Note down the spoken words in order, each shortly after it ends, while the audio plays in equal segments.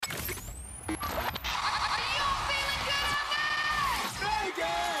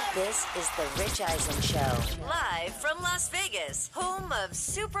This is The Rich Eisen Show. Live from Las Vegas, home of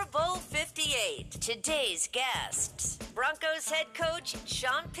Super Bowl 58. Today's guests: Broncos head coach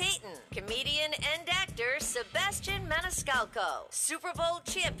Sean Payton, comedian and actor Sebastian Maniscalco, Super Bowl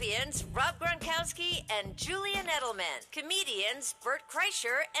champions Rob Gronkowski and Julian Edelman, comedians Bert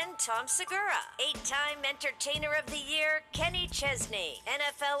Kreischer and Tom Segura, 8-time Entertainer of the Year Kenny Chesney,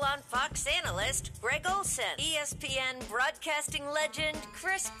 NFL on Fox analyst Greg Olsen, ESPN broadcasting legend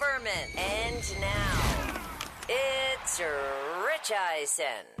Chris Berman. And now, it's Rich Eisen.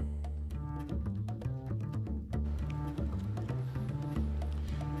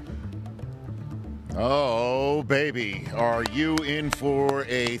 Oh, baby, are you in for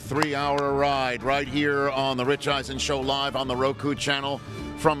a 3-hour ride right here on the Rich Eisen Show live on the Roku channel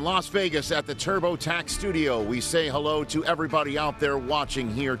from Las Vegas at the TurboTax Studio? We say hello to everybody out there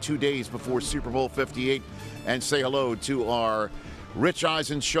watching here 2 days before Super Bowl 58 and say hello to our Rich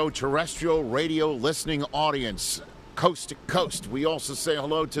Eisen Show terrestrial radio listening audience coast to coast. We also say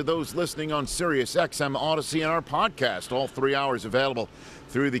hello to those listening on Sirius XM Odyssey and our podcast, all 3 hours available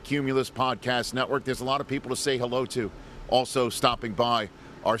through the Cumulus Podcast Network. There's a lot of people to say hello to also stopping by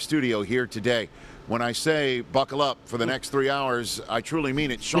our studio here today. When I say buckle up for the next 3 hours, I truly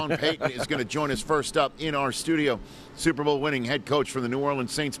mean it. Sean Payton is going to join us first up in our studio. Super Bowl winning head coach for the New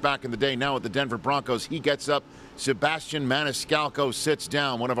Orleans Saints back in the day, now at the Denver Broncos. He gets up. Sebastian Maniscalco sits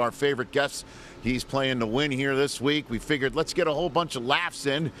down, one of our favorite guests. He's playing to win here this week. We figured let's get a whole bunch of laughs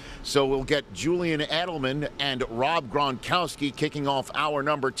in. So we'll get Julian Edelman and Rob Gronkowski kicking off hour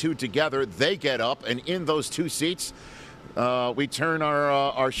number 2 together. They get up, and in those 2 seats, we turn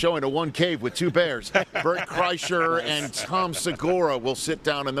our show into one cave with 2 bears. Bert Kreischer and Tom Segura will sit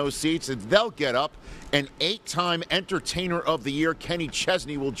down in those seats, and they'll get up. An 8-time Entertainer of the Year, Kenny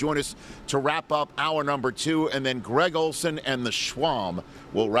Chesney, will join us to wrap up hour number 2, and then Greg Olsen and the Schwam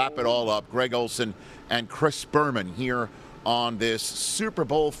will wrap it all up. Greg Olsen and Chris Berman here on this Super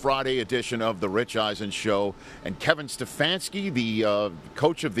Bowl Friday edition of the Rich Eisen Show. And Kevin Stefanski, the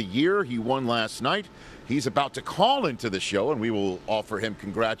Coach of the Year, he won last night. He's about to call into the show, and we will offer him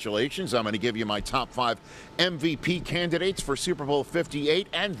congratulations. I'm going to give you my top 5 MVP candidates for Super Bowl 58,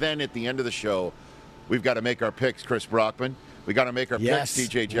 and then at the end of the show, we've got to make our picks, Chris Brockman. We got to make our picks,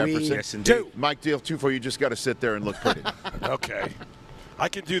 DJ Jefferson. Yes, indeed. Mike Deal Tufo, you just got to sit there and look pretty. Okay. I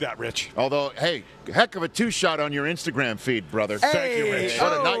can do that, Rich. Although, hey, heck of a 2-shot on your Instagram feed, brother. Hey, thank you, Rich.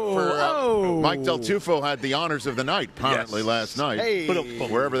 What a night for Mike Del Tufo had the honors of the night, apparently, last night. Hey.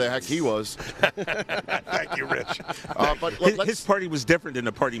 Wherever the heck he was. Thank you, Rich. But his party was different than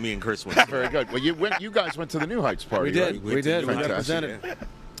the party me and Chris went to. Very good. Well, you guys went to the New Heights party, We did. right? We did. We Fantastic. represented.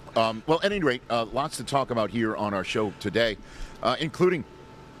 Well, at any rate, lots to talk about here on our show today, including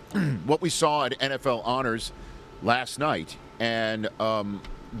what we saw at NFL Honors last night, and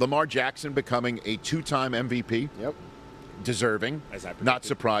Lamar Jackson becoming a 2-time MVP. Yep. Deserving, As I predicted. not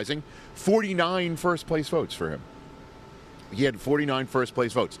surprising. 49 first-place votes for him. He had 49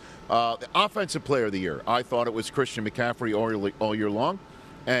 first-place votes. The Offensive Player of the Year, I thought it was Christian McCaffrey all year long,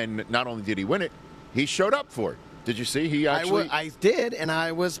 and not only did he win it, he showed up for it. Did you see? He actually. I did, and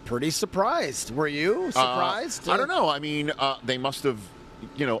I was pretty surprised. Were you surprised? I don't know. I mean, they must have,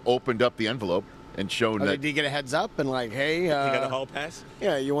 opened up the envelope and shown that. Did you get a heads up and like, hey, You got a hall pass?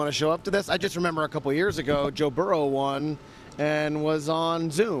 yeah, you want to show up to this? I just remember a couple years ago, Joe Burrow won and was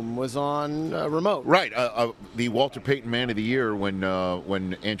on Zoom, was on remote. Right. The Walter Payton Man of the Year, when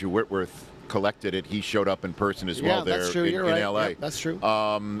Andrew Whitworth collected it, he showed up in person as well there that's true. You're in right. L.A. Yep, that's true.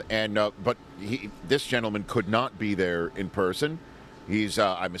 But this gentleman could not be there in person. He's,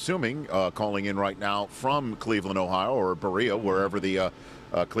 I'm assuming, calling in right now from Cleveland, Ohio, or Berea, wherever the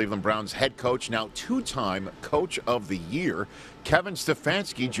Cleveland Browns head coach, now 2-time Coach of the Year, Kevin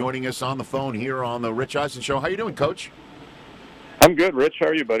Stefanski, joining us on the phone here on the Rich Eisen Show. How you doing, Coach? I'm good, Rich. How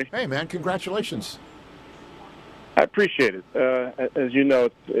are you, buddy? Hey, man, congratulations. I appreciate it. As you know,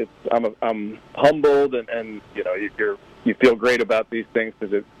 I'm humbled, and you feel great about these things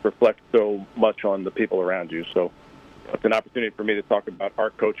because it reflects so much on the people around you. So it's an opportunity for me to talk about our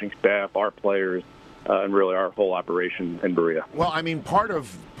coaching staff, our players, and really our whole operation in Berea. Well, I mean, part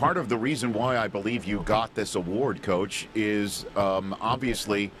of the reason why I believe you got this award, Coach, is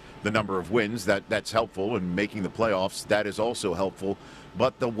obviously the number of wins. That's helpful, and making the playoffs, that is also helpful.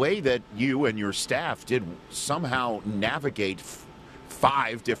 But the way that you and your staff did somehow navigate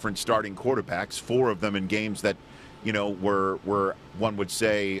 5 different starting quarterbacks, 4 of them in games that, were one would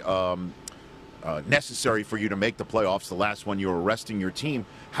say necessary for you to make the playoffs. The last one, you were resting your team.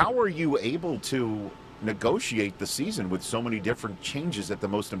 How are you able to negotiate the season with so many different changes at the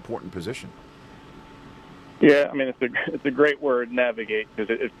most important position? Yeah, I mean, it's a great word, navigate, because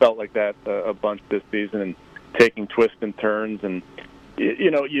it felt like that a bunch this season, and taking twists and turns. And,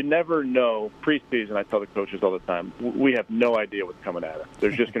 you never know. Preseason, I tell the coaches all the time, we have no idea what's coming at us.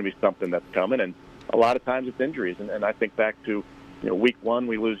 There's just going to be something that's coming, and a lot of times it's injuries. And I think back to, week 1,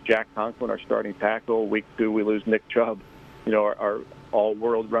 we lose Jack Conklin, our starting tackle. Week 2, we lose Nick Chubb, our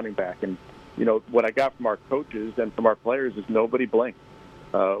all-world running back. And, what I got from our coaches and from our players is nobody blinked.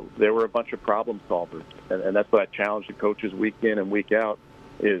 They were a bunch of problem solvers, and that's what I challenge the coaches week in and week out,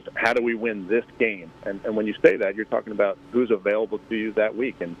 is how do we win this game? And when you say that, you're talking about who's available to you that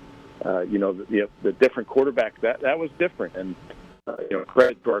week. And, the different quarterbacks, that was different. And,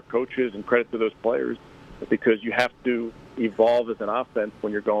 credit to our coaches and credit to those players, because you have to evolve as an offense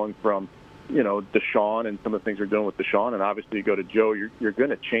when you're going from, Deshaun and some of the things we're doing with Deshaun, and obviously you go to Joe, you're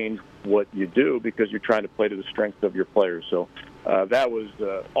going to change what you do because you're trying to play to the strengths of your players. So that was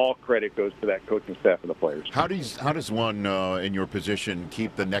all credit goes to that coaching staff and the players. How does one in your position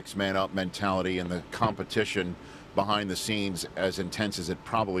keep the next man up mentality and the competition behind the scenes as intense as it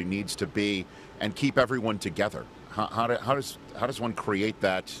probably needs to be, and keep everyone together? How does one create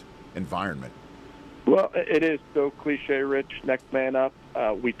that environment? Well, it is so cliche, Rich, next man up.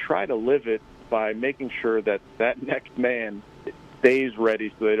 We try to live it by making sure that next man stays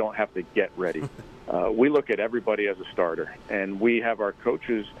ready so they don't have to get ready. We look at everybody as a starter, and we have our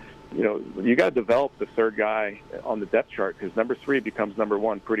coaches, you got to develop the third guy on the depth chart, because number 3 becomes number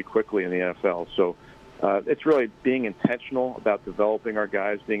 1 pretty quickly in the NFL. So it's really being intentional about developing our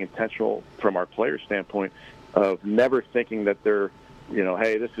guys, being intentional from our player standpoint of never thinking that they're,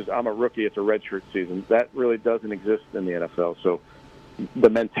 hey, I'm a rookie, it's a redshirt season. That really doesn't exist in the NFL. So the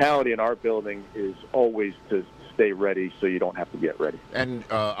mentality in our building is always to stay ready so you don't have to get ready. And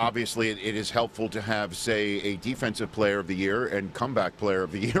obviously it is helpful to have, say, a defensive player of the year and comeback player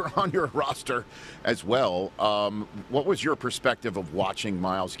of the year on your roster as well. What was your perspective of watching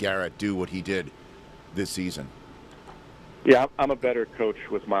Myles Garrett do what he did this season? Yeah, I'm a better coach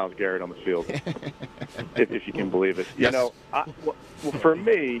with Myles Garrett on the field, if you can believe it. Yes. For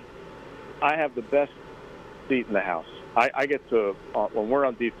me, I have the best seat in the house. I get to, when we're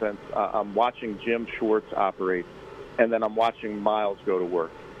on defense, I'm watching Jim Schwartz operate, and then I'm watching Myles go to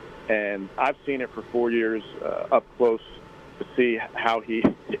work. And I've seen it for 4 years up close to see how he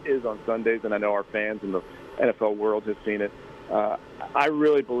is on Sundays, and I know our fans in the NFL world have seen it. I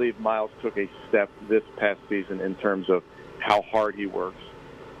really believe Myles took a step this past season in terms of how hard he works,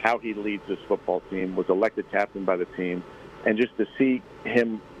 how he leads this football team, was elected captain by the team, and just to see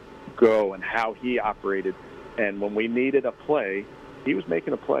him go and how he operated. And when we needed a play, he was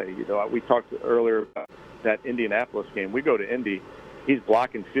making a play. We talked earlier about that Indianapolis game. We go to Indy, he's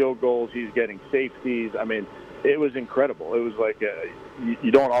blocking field goals, he's getting safeties. I mean, it was incredible. It was like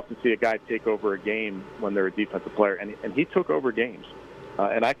you don't often see a guy take over a game when they're a defensive player, and he took over games.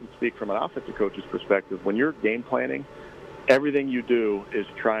 And I can speak from an offensive coach's perspective. When you're game planning, everything you do is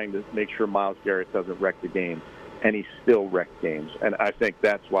trying to make sure Myles Garrett doesn't wreck the game, and he still wrecked games. And I think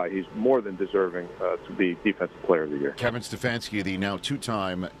that's why he's more than deserving to be Defensive Player of the Year. Kevin Stefanski, the now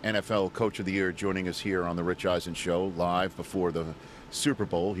 2-time NFL Coach of the Year, joining us here on the Rich Eisen Show, live before the Super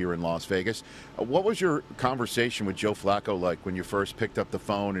Bowl here in Las Vegas. What was your conversation with Joe Flacco like when you first picked up the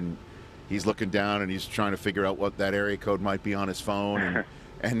phone and he's looking down and he's trying to figure out what that area code might be on his phone,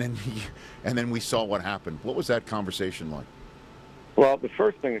 and then we saw what happened? What was that conversation like? Well, the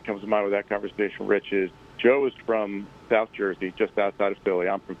first thing that comes to mind with that conversation, Rich, is Joe is from South Jersey, just outside of Philly.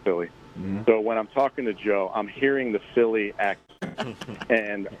 I'm from Philly. Mm-hmm. So when I'm talking to Joe, I'm hearing the Philly accent.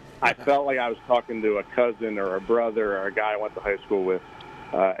 And I felt like I was talking to a cousin or a brother or a guy I went to high school with.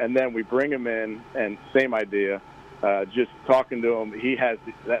 And then we bring him in, and same idea. Just talking to him, he has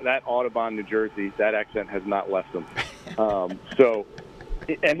that Audubon, New Jersey, that accent has not left him.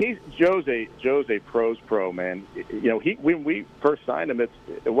 And Joe's a pros pro, man. When we first signed him, it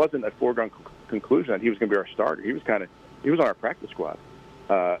wasn't a foregone conclusion that he was going to be our starter. He was on our practice squad,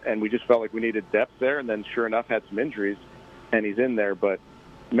 and we just felt like we needed depth there. And then, sure enough, had some injuries, and he's in there. But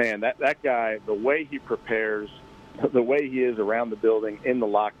man, that guy, the way he prepares, the way he is around the building, in the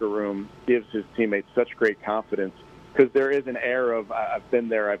locker room, gives his teammates such great confidence, because there is an air of I've been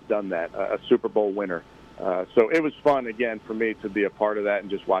there, I've done that, a Super Bowl winner. So it was fun, again, for me to be a part of that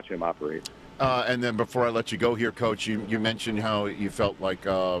and just watch him operate. And then before I let you go here, Coach, you mentioned how you felt like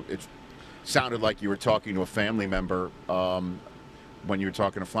it sounded like you were talking to a family member when you were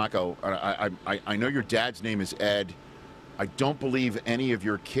talking to Flacco. I know your dad's name is Ed. I don't believe any of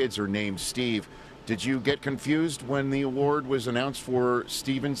your kids are named Steve. Did you get confused when the award was announced for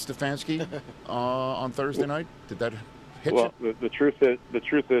Steven Stefanski on Thursday night? Did that hit you? Well, the truth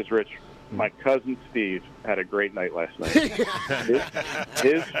is, Rich, My cousin Steve had a great night last night.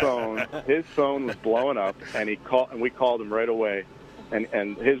 his phone was blowing up, and we called him right away.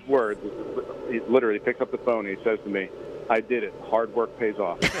 And his words, he literally picks up the phone and he says to me, "I did it. Hard work pays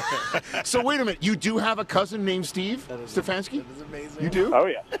off." So wait a minute. You do have a cousin named Steve Stefanski? That is amazing. You do? Oh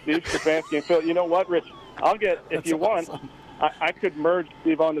yeah, Steve Stefanski and Phil. You know what, Rich? I'll get if you want. I could merge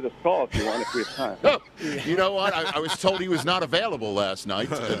Steve onto this call if you want, if we have time. Oh, you know what? I was told he was not available last night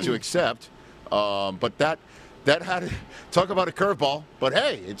to accept. But that had talk about a curveball. But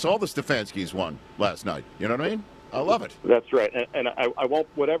hey, it's all the Stefanskis won last night. You know what I mean? I love it. That's right. And I won't.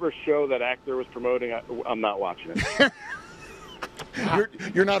 Whatever show that actor was promoting, I'm not watching it.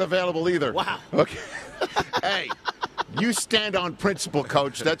 You're not available either. Wow. Okay. Hey, you stand on principle,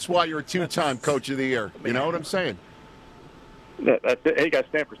 Coach. That's why you're a two-time Coach of the Year. You know what I'm saying? That's it. Hey, you guys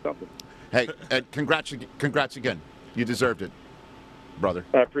stand for something. Hey, and congrats again. You deserved it, brother.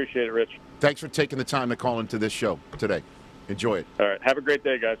 I appreciate it, Rich. Thanks for taking the time to call into this show today. Enjoy it. All right. Have a great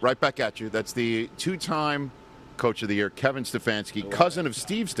day, guys. Right back at you. That's the two-time Coach of the Year, Kevin Stefanski, cousin of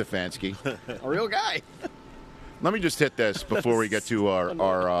Steve Stefanski. A real guy. Let me just hit this before we get to our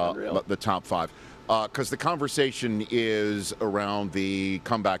the top five, because the conversation is around the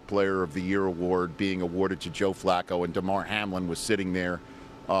Comeback Player of the Year award being awarded to Joe Flacco, and Damar Hamlin was sitting there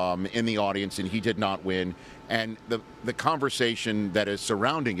in the audience, and he did not win. And the conversation that is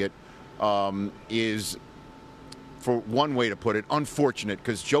surrounding it is, for one way to put it, unfortunate,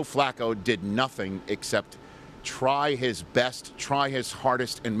 because Joe Flacco did nothing except try his best, try his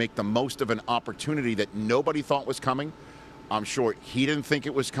hardest, and make the most of an opportunity that nobody thought was coming. I'm sure he didn't think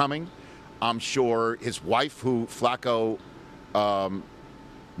it was coming. I'm sure his wife, who Flacco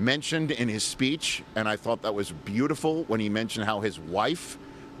mentioned in his speech, and I thought that was beautiful when he mentioned how his wife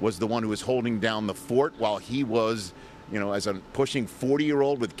was the one who was holding down the fort while he was, as a pushing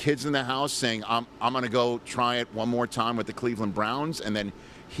 40-year-old with kids in the house saying, I'm going to go try it one more time with the Cleveland Browns. And then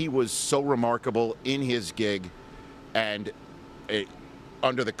he was so remarkable in his gig, and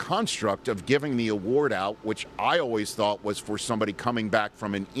under the construct of giving the award out, which I always thought was for somebody coming back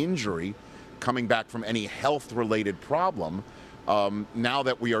from an injury, coming back from any health-related problem. Now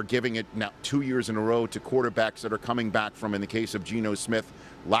that we are giving it now 2 years in a row to quarterbacks that are coming back from, in the case of Geno Smith,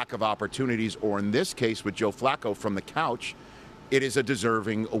 lack of opportunities, or in this case with Joe Flacco from the couch, it is a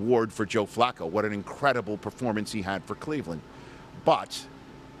deserving award for Joe Flacco. What an incredible performance he had for Cleveland. But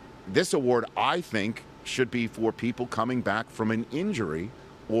this award, I think, should be for people coming back from an injury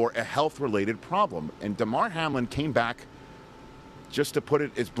or a health-related problem. And Damar Hamlin came back, just to put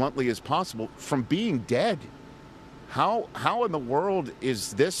it as bluntly as possible, from being dead. How in the world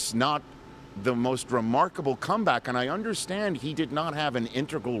is this not the most remarkable comeback? And I understand he did not have an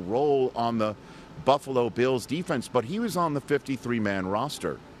integral role on the Buffalo Bills defense, but he was on the 53-man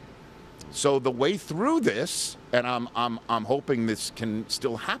roster. So the way through this, and I'm hoping this can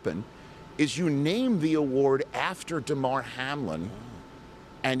still happen, is you name the award after Damar Hamlin,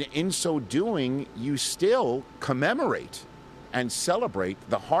 and in so doing, you still commemorate and celebrate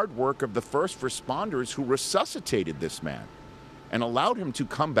the hard work of the first responders who resuscitated this man and allowed him to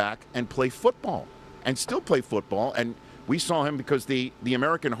come back and play football and still play football. And we saw him because the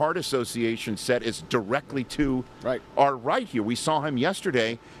American Heart Association set is directly to our right here. We saw him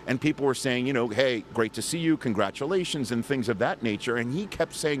yesterday, and people were saying, hey, great to see you, congratulations, and things of that nature. And he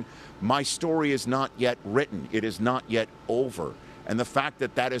kept saying, my story is not yet written. It is not yet over. And the fact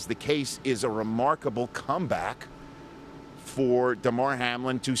that that is the case is a remarkable comeback for Damar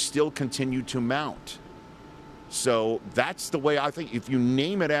Hamlin to still continue to mount. So that's the way I think. If you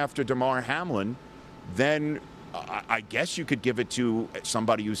name it after Damar Hamlin, then I guess you could give it to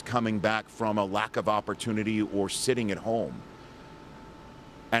somebody who's coming back from a lack of opportunity or sitting at home.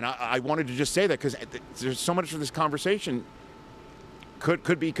 And I wanted to just say that because there's so much of this conversation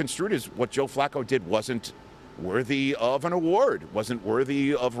could be construed as what Joe Flacco did wasn't worthy of an award, wasn't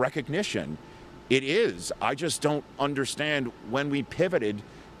worthy of recognition. It is. I just don't understand when we pivoted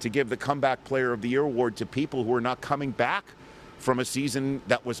to give the Comeback Player of the Year award to people who are not coming back from a season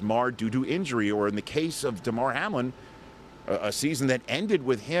that was marred due to injury, or in the case of Damar Hamlin, a season that ended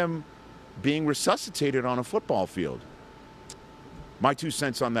with him being resuscitated on a football field. My 2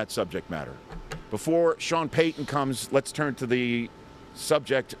 cents on that subject matter. Before Sean Payton comes, let's turn to the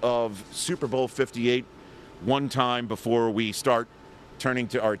subject of Super Bowl 58 one time before we start turning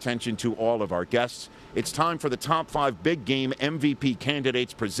to our attention to all of our guests. It's time for the top 5 big game MVP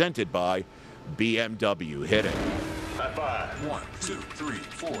candidates presented by BMW. Hit it. Top 5. 1, 2, 3,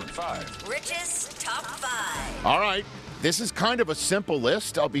 4, 5. Rich's top 5. All right. This is kind of a simple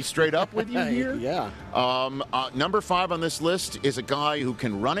list. I'll be straight up with you here. Yeah. Number 5 on this list is a guy who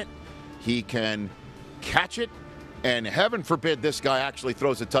can run it, he can catch it, and heaven forbid this guy actually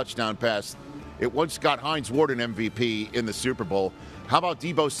throws a touchdown pass. It once got Hines Ward an MVP in the Super Bowl. How about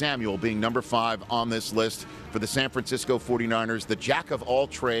Deebo Samuel being number 5 on this list for the San Francisco 49ers? The jack of all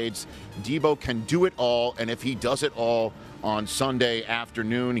trades. Deebo can do it all, and if he does it all on Sunday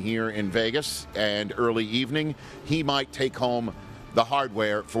afternoon here in Vegas and early evening, he might take home the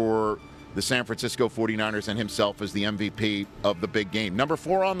hardware for the San Francisco 49ers and himself as the MVP of the big game. Number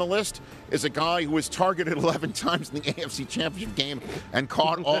 4 on the list is a guy who was targeted 11 times in the AFC Championship game and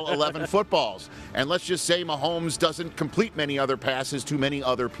caught all 11 footballs. And let's just say Mahomes doesn't complete many other passes to many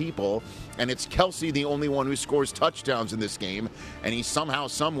other people, and it's Kelsey the only one who scores touchdowns in this game, and he somehow,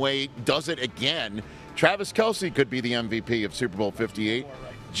 some way does it again. Travis Kelce could be the MVP of Super Bowl 58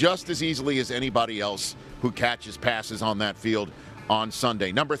 just as easily as anybody else who catches passes on that field on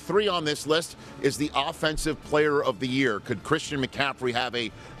Sunday. Number 3 on this list is the Offensive Player of the Year. Could Christian McCaffrey have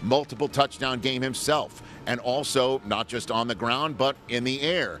a multiple touchdown game himself? And also, not just on the ground, but in the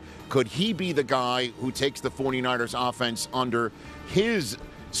air. Could he be the guy who takes the 49ers offense under his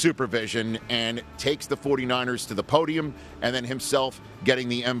supervision and takes the 49ers to the podium, and then himself getting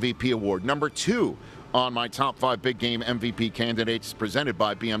the MVP award? Number 2 on my top 5 big game MVP candidates presented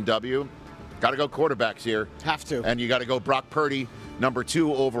by BMW. Got to go quarterbacks here. Have to. And you got to go Brock Purdy, number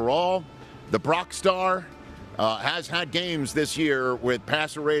 2 overall. The Brock Star has had games this year with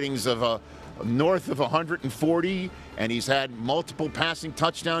passer ratings of north of 140, and he's had multiple passing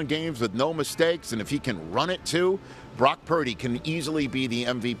touchdown games with no mistakes. And if he can run it too, Brock Purdy can easily be the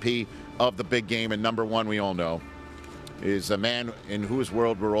MVP of the big game. And number 1, we all know, is a man in whose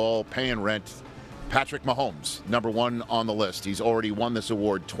world we're all paying rent, Patrick Mahomes, number 1 on the list. He's already won this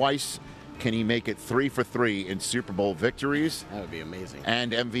award twice. Can he make it 3 for 3 in Super Bowl victories? That would be amazing.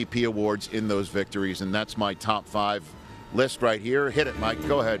 And MVP awards in those victories. And that's my top 5 list right here. Hit it, Mike.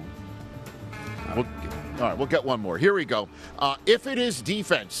 Go ahead. All right, we'll get one more. Here we go. If it is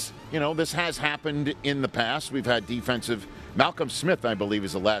defense, this has happened in the past. We've had defensive. Malcolm Smith, I believe,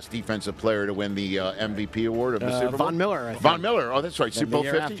 is the last defensive player to win the MVP award of the Super Bowl. Von Miller, I think. Von Miller. Oh, that's right. Super Bowl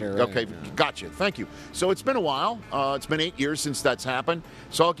 50? After, right? Okay, gotcha. Thank you. So it's been a while. It's been 8 years since that's happened.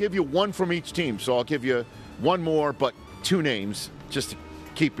 So I'll give you one from each team. So I'll give you one more, but 2 names, just to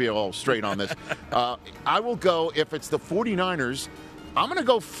keep you all straight on this. I will go, if it's the 49ers, I'm going to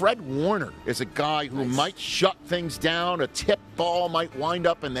go Fred Warner as a guy who might shut things down. A tip ball might wind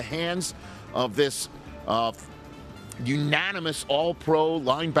up in the hands of this unanimous all-pro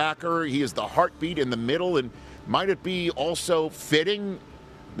linebacker. He is the heartbeat in the middle, and might it be also fitting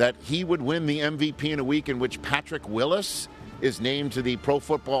that he would win the MVP in a week in which Patrick Willis is named to the Pro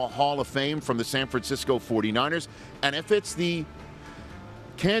Football Hall of Fame from the San Francisco 49ers? And if it's the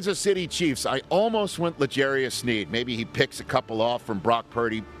Kansas City Chiefs, I almost went L'Jarius Sneed. Maybe he picks a couple off from Brock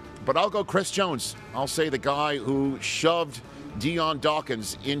Purdy, but I'll go Chris Jones. I'll say the guy who shoved Deion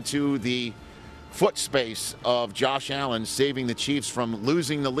Dawkins into the foot space of Josh Allen, saving the Chiefs from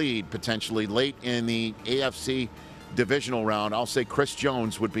losing the lead potentially late in the AFC divisional round. I'll say Chris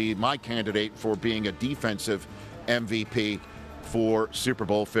Jones would be my candidate for being a defensive MVP for Super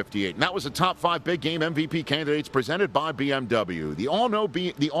Bowl 58. And that was the top 5 big game MVP candidates presented by BMW. The all-new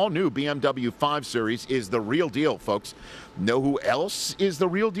BMW 5 Series is the real deal, folks. Know who else is the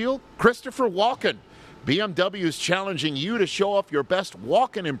real deal? Christopher Walken. BMW is challenging you to show off your best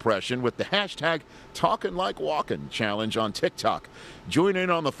Walken impression with the hashtag #TalkinLikeWalken challenge on TikTok. Join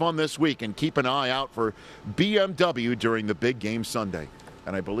in on the fun this week and keep an eye out for BMW during the big game Sunday.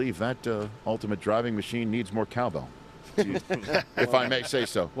 And I believe that ultimate driving machine needs more cowbell, if I may say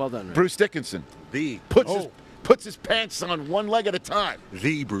so. Well done, Rick. Bruce Dickinson puts his pants on one leg at a time.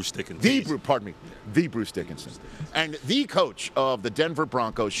 The Bruce Dickinson. The Bruce Dickinson. And the coach of the Denver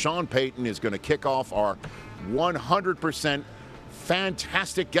Broncos, Sean Payton, is going to kick off our 100%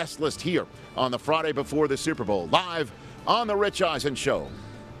 fantastic guest list here on the Friday before the Super Bowl, live on The Rich Eisen Show.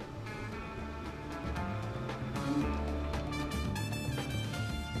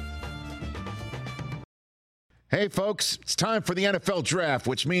 Hey, folks, it's time for the NFL Draft,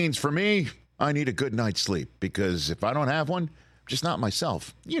 which means for me, I need a good night's sleep, because if I don't have one, I'm just not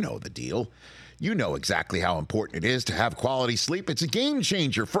myself. You know the deal. You know exactly how important it is to have quality sleep. It's a game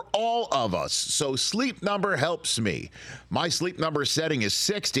changer for all of us. So Sleep Number helps me. My Sleep Number setting is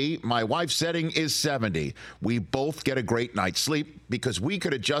 60. My wife's setting is 70. We both get a great night's sleep because we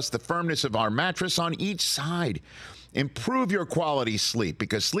could adjust the firmness of our mattress on each side. Improve your quality sleep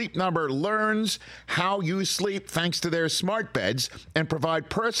because Sleep Number learns how you sleep thanks to their smart beds and provide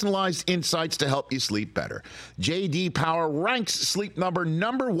personalized insights to help you sleep better. J.D. Power ranks Sleep Number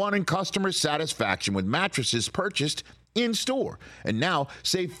 #1 in customer satisfaction with mattresses purchased in-store. And now,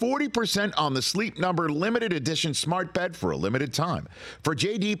 save 40% on the Sleep Number limited edition smart bed for a limited time. For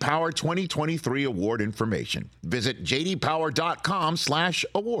J.D. Power 2023 award information, visit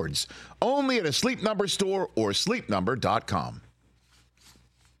jdpower.com/awards. Only at a Sleep Number store or sleepnumber.com.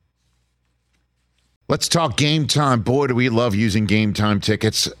 Let's talk Game Time. Boy, do we love using Game Time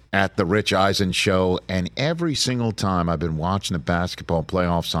tickets at the Rich Eisen Show. And every single time I've been watching the basketball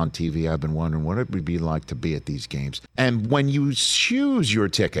playoffs on TV, I've been wondering what it would be like to be at these games. And when you choose your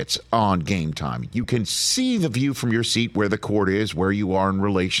tickets on Game Time, you can see the view from your seat where the court is, where you are in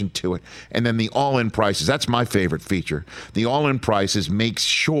relation to it, and then the all-in prices. That's my favorite feature. The all-in prices makes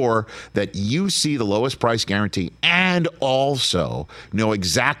sure that you see the lowest price guarantee and also know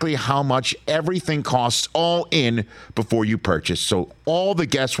exactly how much everything costs all in before you purchase. So all the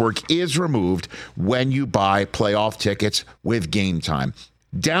guesswork is removed when you buy playoff tickets with Game Time.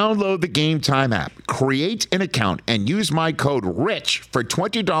 Download the Game Time app, create an account, and use my code RICH for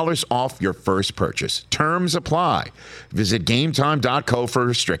 $20 off your first purchase. Terms apply. Visit GameTime.co for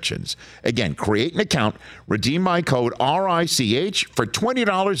restrictions. Again, create an account, redeem my code RICH for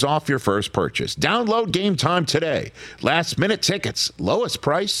 $20 off your first purchase. Download Game Time today. Last minute tickets, lowest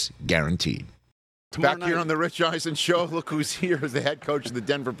price guaranteed. Back here on the Rich Eisen Show, look who's here, the head coach of the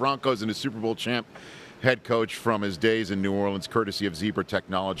Denver Broncos and a Super Bowl champ head coach from his days in New Orleans, courtesy of Zebra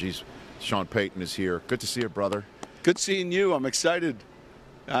Technologies. Sean Payton is here. Good to see you, brother. Good seeing you. I'm excited.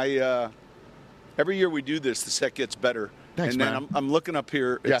 Every year we do this, the set gets better. Thanks, and then man. I'm looking up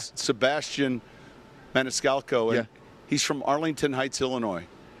here. It's Sebastian Maniscalco, and he's from Arlington Heights, Illinois.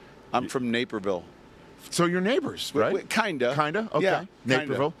 I'm from Naperville. So you're neighbors, right? Kinda. Kinda? Okay. Yeah,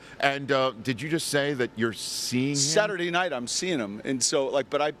 Naperville. And did you just say that you're seeing him? Saturday night I'm seeing him. And so,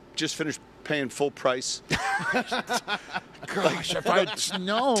 but I just finished paying full price. Gosh, if I'd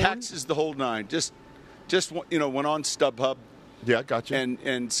known. Taxes the whole nine. Just went on StubHub. Yeah, gotcha.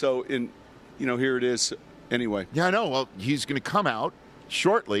 And so, here it is. Anyway. Yeah, I know. Well, he's going to come out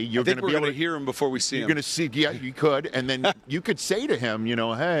shortly. You're going to be able to hear him before we see him. You're going to see, yeah, you could. And then you could say to him,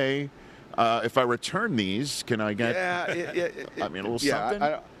 hey, if I return these, can I get? I mean, a little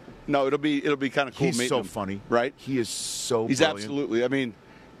something. No, it'll be kind of cool. He's so funny, right? He is so. He's brilliant. Absolutely. I mean,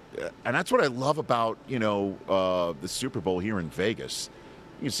 and that's what I love about the Super Bowl here in Vegas.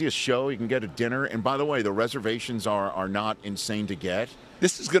 You can see a show, you can get a dinner, and by the way, the reservations are not insane to get.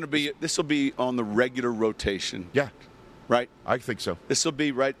 This will be on the regular rotation. Yeah. Right? I think so. This will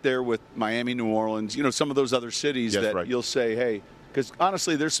be right there with Miami, New Orleans. Some of those other cities that you'll say, hey, because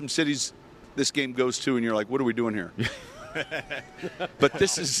honestly, there's some cities this game goes to, and you're like, what are we doing here? But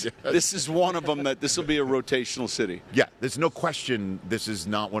this is one of them that this will be a rotational city. Yeah, there's no question this is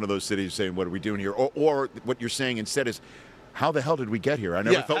not one of those cities saying, what are we doing here? Or what you're saying instead is, how the hell did we get here? I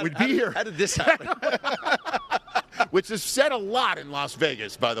never thought we'd be here. How did this happen? Which has said a lot in Las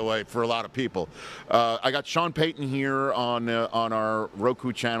Vegas, by the way, for a lot of people. I got Sean Payton here on our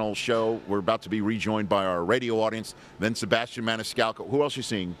Roku channel show. We're about to be rejoined by our radio audience. Then Sebastian Maniscalco. Who else are you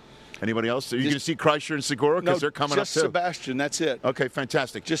seeing? Anybody else? Are you going to see Kreischer and Segura? Because they're coming up too. Just Sebastian. That's it. Okay,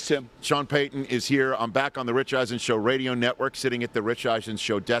 fantastic. Just him. Sean Payton is here. I'm back on the Rich Eisen Show radio network, sitting at the Rich Eisen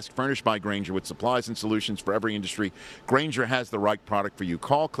Show desk, furnished by Grainger with supplies and solutions for every industry. Grainger has the right product for you.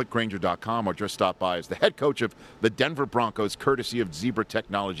 Call, click Grainger.com, or just stop by as the head coach of the Denver Broncos, courtesy of Zebra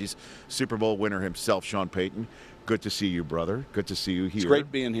Technologies, Super Bowl winner himself, Sean Payton. Good to see you, brother. Good to see you here. It's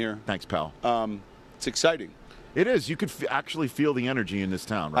great being here. Thanks, pal. It's exciting. It is. You could actually feel the energy in this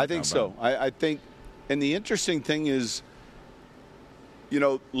town right I think now, so. I think, and the interesting thing is,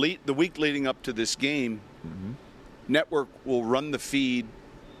 the week leading up to this game, Network will run the feed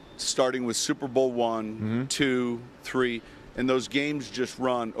starting with Super Bowl 1, 2, 3, and those games just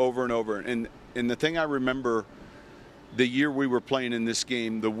run over and over. And the thing I remember, the year we were playing in this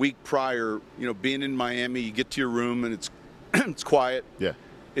game, the week prior, being in Miami, you get to your room and it's quiet. Yeah.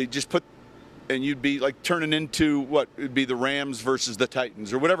 It just and you'd be like turning into what would be the Rams versus the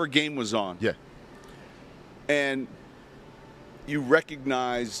Titans or whatever game was on. Yeah. And you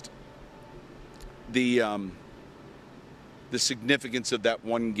recognized the significance of that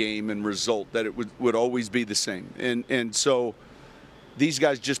one game and result, that it would always be the same. And so these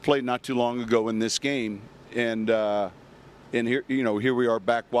guys just played not too long ago in this game, and here here we are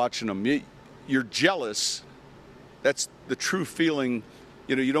back watching them. You're jealous. That's the true feeling.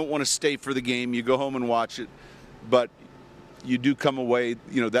 You don't want to stay for the game. You go home and watch it, but you do come away,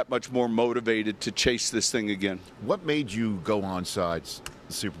 that much more motivated to chase this thing again. What made you go on sides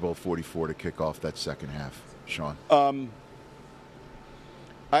Super Bowl 44 to kick off that second half, Sean?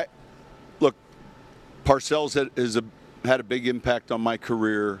 Look, Parcells has had a big impact on my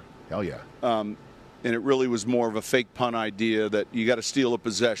career. Hell yeah. and it really was more of a fake punt idea that you got to steal a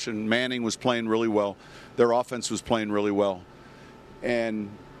possession. Manning was playing really well. Their offense was playing really well. And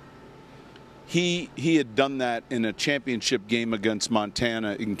he had done that in a championship game against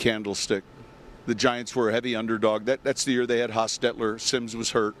Montana in Candlestick. The Giants were a heavy underdog. That's the year they had Hostetler. Sims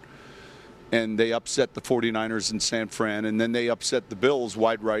was hurt. And they upset the 49ers in San Fran. And then they upset the Bills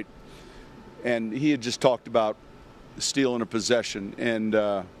wide right. And he had just talked about stealing a possession. And,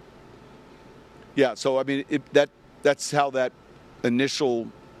 so, I mean, that's how that initial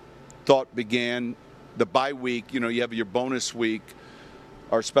thought began. The bye week, you have your bonus week.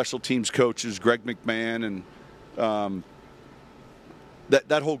 Our special teams coaches, Greg McMahon, and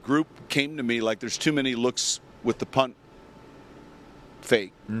that whole group came to me like there's too many looks with the punt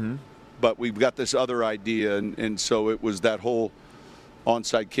fake. Mm-hmm. But we've got this other idea, and so it was that whole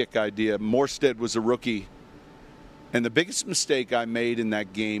onside kick idea. Morstead was a rookie, and the biggest mistake I made in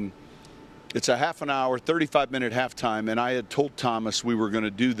that game, it's a half an hour, 35-minute halftime, and I had told Thomas we were going to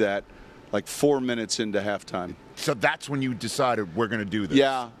do that like 4 minutes into halftime. So that's when you decided we're going to do this?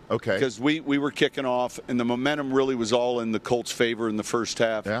 Yeah. Okay. Because we were kicking off, and the momentum really was all in the Colts' favor in the first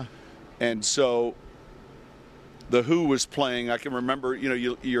half. Yeah. And so the Who was playing. I can remember,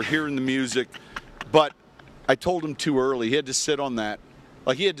 you're hearing the music, but I told him too early. He had to sit on that.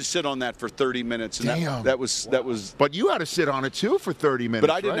 Like, he had to sit on that for 30 minutes. And Damn. That was. But you had to sit on it, too, for 30 minutes,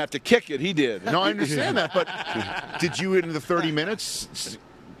 But I didn't have to kick it. He did. No, I understand that. But did you, in the 30 minutes,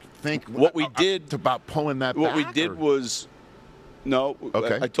 think what we did about pulling that what back? We did was, no.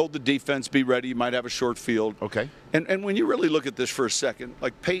 Okay. I told the defense, be ready. You might have a short field. Okay. And when you really look at this for a second,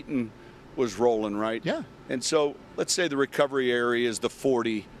 like Payton was rolling, right? Yeah. And so let's say the recovery area is the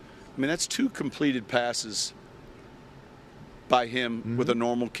 40. I mean, that's 2 completed passes by him with a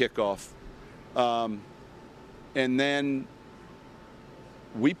normal kickoff. And then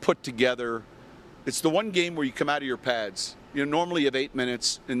we put together, it's the one game where you come out of your pads. Normally you have 8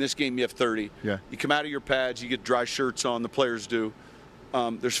 minutes. In this game, you have 30. Yeah. You come out of your pads. You get dry shirts on. The players do.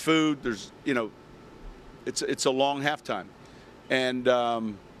 There's food. There's, it's a long halftime.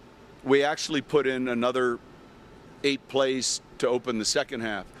 And we actually put in another 8 plays to open the second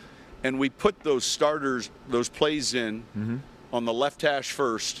half. And we put those plays in on the left hash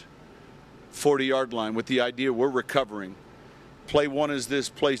first, 40-yard line, with the idea we're recovering. Play 1 is this,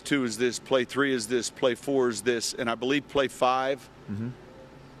 play 2 is this, play 3 is this, play 4 is this, and I believe play 5,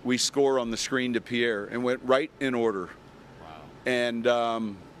 we score on the screen to Pierre and went right in order. Wow. And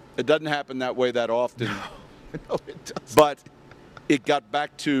it doesn't happen that way that often. No, it doesn't. But it got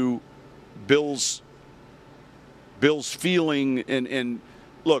back to Bill's feeling and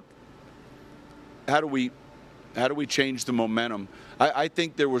look, how do we change the momentum? I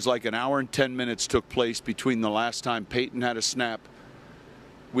think there was like an hour and 10 minutes took place between the last time Payton had a snap.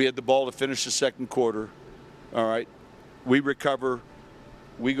 We had the ball to finish the second quarter. All right. We recover.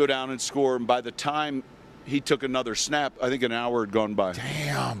 We go down and score. And by the time he took another snap, I think an hour had gone by.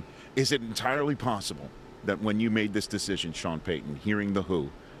 Damn. Is it entirely possible that when you made this decision, Sean Payton, hearing The Who,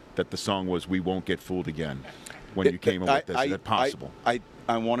 that the song was "We Won't Get Fooled Again" when you came up with this? Is that possible?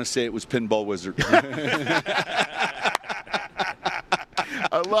 I want to say it was Pinball Wizard.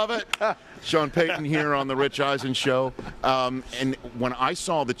 I love it. Sean Payton here on the Rich Eisen Show. And when I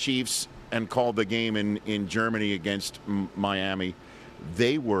saw the Chiefs and called the game in Germany against Miami,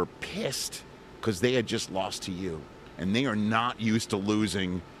 they were pissed because they had just lost to you. And they are not used to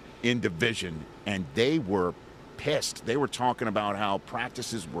losing in division. And they were pissed. They were talking about how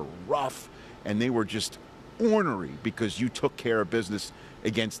practices were rough and they were just ornery because you took care of business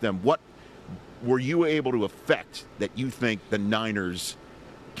against them. What were you able to affect that you think the Niners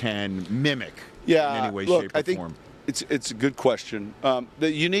can mimic in any way, shape, or form? It's a good question.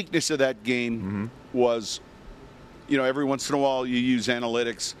 The uniqueness of that game was, every once in a while you use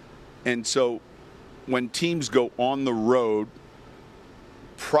analytics. And so when teams go on the road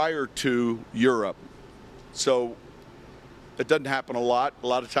prior to Europe, so it doesn't happen a lot. A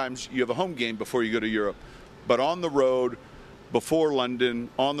lot of times you have a home game before you go to Europe. But on the road before London,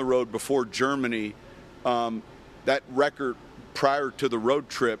 on the road before Germany, that record prior to the road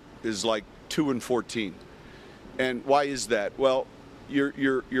trip is like 2-14. And why is that? Well,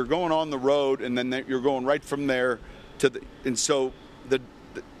 you're going on the road, and then you're going right from there to and so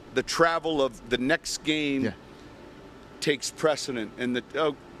the travel of the next game takes precedent, and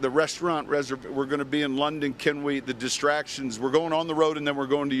the restaurant we're going to be in London. The distractions? We're going on the road, and then we're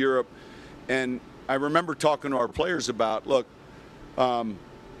going to Europe. And I remember talking to our players about, look,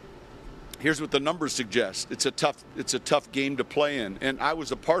 here's what the numbers suggest. It's a tough game to play in, and I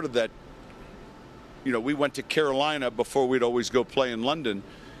was a part of that. We went to Carolina before we'd always go play in London,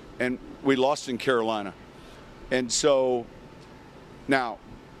 and we lost in Carolina. And so now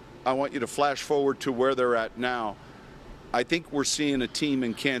I want you to flash forward to where they're at now. I think we're seeing a team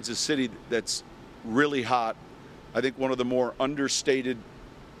in Kansas City that's really hot. I think one of the more understated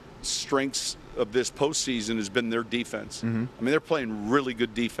strengths of this postseason has been their defense. I mean, they're playing really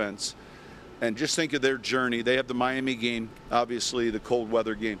good defense. And just think of their journey. They have the Miami game, obviously the cold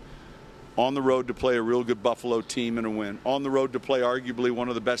weather game. On the road to play a real good Buffalo team and a win. On the road to play arguably one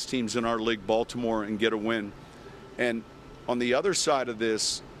of the best teams in our league, Baltimore, and get a win. And on the other side of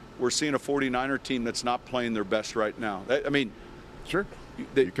this, we're seeing a 49er team that's not playing their best right now. I mean, sure,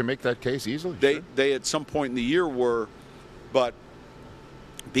 you can make that case easily. They at some point in the year were, but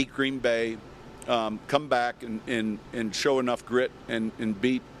beat Green Bay, come back and show enough grit and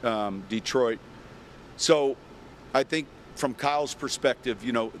beat Detroit. So I think from Kyle's perspective,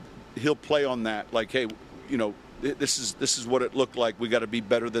 you know, he'll play on that. Like, hey, you know, this is what it looked like. We got to be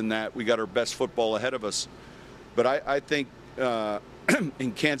better than that. We got our best football ahead of us. But I think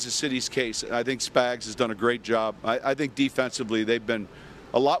in Kansas City's case, I think Spags has done a great job. I think defensively they've been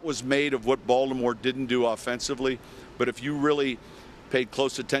 – a lot was made of what Baltimore didn't do offensively. But if you really paid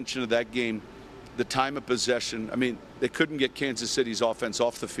close attention to that game, the time of possession, I mean, they couldn't get Kansas City's offense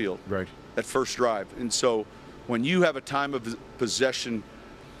off the field that first drive. And so when you have a time of possession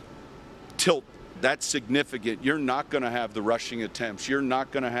tilt that's significant, you're not going to have the rushing attempts. You're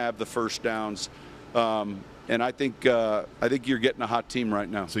not going to have the first downs. And I think you're getting a hot team right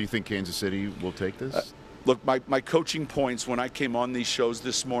now. So you think Kansas City will take this? Look, my coaching points when I came on these shows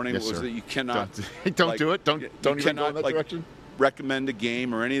this morning was that you cannot don't do it. Don't even go in that direction. Recommend a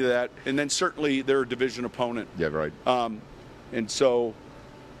game or any of that. And then certainly they're a division opponent. Yeah, right. And so,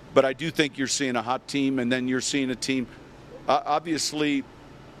 but I do think you're seeing a hot team, and then you're seeing a team. Obviously,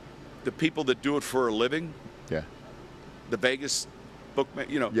 the people that do it for a living, the Vegas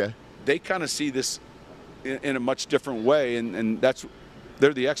bookmakers, you know, they kind of see this in a much different way, and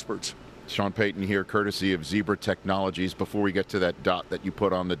they're the experts. Sean Payton here, courtesy of Zebra Technologies. Before we get to that dot that you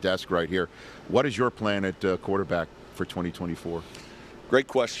put on the desk right here, what is your plan at quarterback for 2024? Great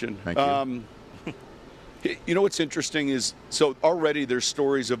question. Thank you. You know what's interesting is, so already there's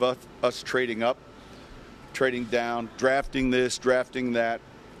stories of us trading up, trading down, drafting this, drafting that.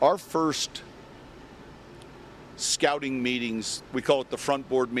 Our first scouting meetings, we call it the front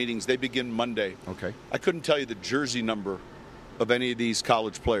board meetings, they begin Monday. Okay. I couldn't tell you the jersey number of any of these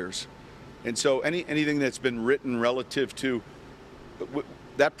college players. And so anything that's been written relative to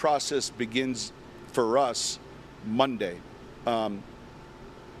that process begins for us Monday.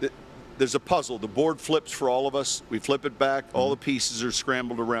 There's a puzzle. The board flips for all of us. We flip it back. All the pieces are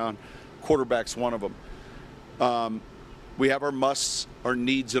scrambled around. Quarterback's one of them. We have our musts, our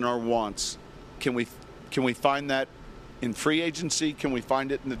needs, and our wants. Can we find that in free agency? Can we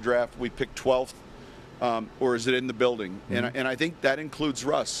find it in the draft? We pick 12th, or is it in the building? And I think that includes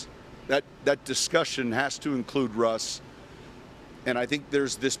Russ. That discussion has to include Russ. And I think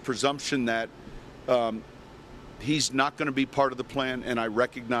there's this presumption that he's not going to be part of the plan, and I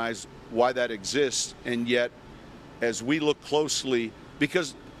recognize why that exists. And yet, as we look closely,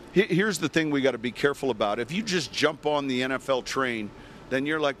 because here's the thing we got to be careful about. If you just jump on the NFL train, then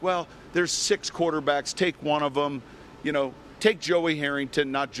you're like, well, there's 6 quarterbacks. Take one of them. You know, take Joey Harrington,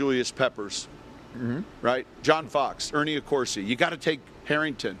 not Julius Peppers. Right? John Fox, Ernie Accorsi. You got to take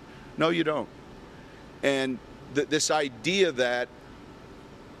Harrington. No, you don't. And this idea that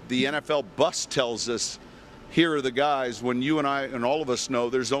the NFL bus tells us, here are the guys, when you and I and all of us know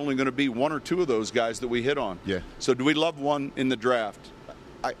there's only going to be 1 or 2 of those guys that we hit on. Yeah. So do we love one in the draft?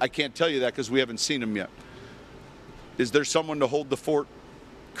 I can't tell you that because we haven't seen him yet. Is there someone to hold the fort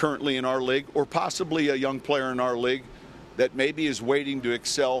currently in our league, or possibly a young player in our league that maybe is waiting to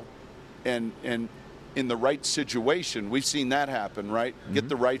excel and in the right situation? We've seen that happen, right? Get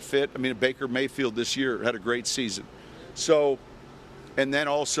the right fit. I mean, Baker Mayfield this year had a great season. So, and then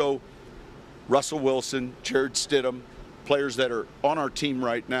also Russell Wilson, Jared Stidham, players that are on our team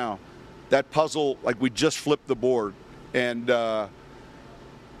right now. That puzzle, like, we just flipped the board.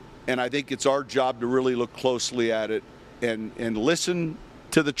 And I think it's our job to really look closely at it and listen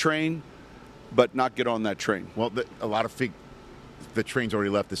to the train, but not get on that train. Well, a lot of the train's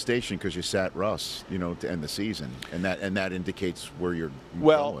already left the station because you sat Russ, you know, to end the season, and that indicates where you're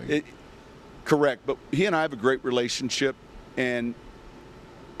going. Correct. But he and I have a great relationship, and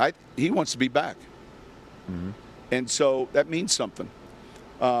he wants to be back, and so that means something.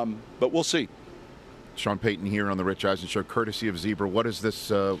 But we'll see. Sean Payton here on the Rich Eisen Show, courtesy of Zebra. What is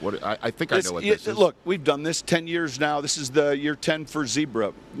this? I think I know what this is. Look, we've done this 10 years now. This is the year 10 for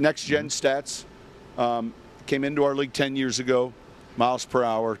Zebra. Next Gen Stats came into our league 10 years ago. miles per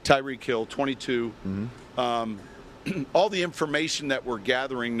hour. Tyreek Hill, 22. All the information that we're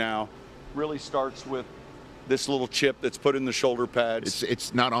gathering now really starts with this little chip that's put in the shoulder pads.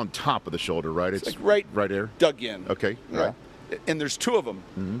 It's not on top of the shoulder, right? It's like right there. Dug in. Okay. Right. And there's 2 of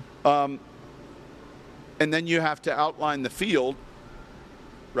them. And then you have to outline the field,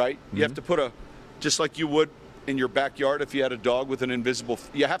 right? You have to put just like you would in your backyard if you had a dog with an invisible,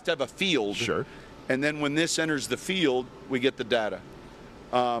 you have to have a field. Sure. And then when this enters the field, we get the data.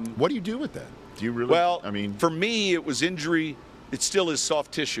 What do you do with that? Do you really? Well, I mean, for me, it was injury. It still is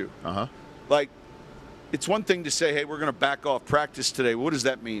soft tissue. Like, it's one thing to say, hey, we're going to back off practice today. What does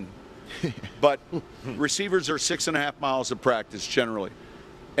that mean? But receivers are 6.5 miles of practice generally.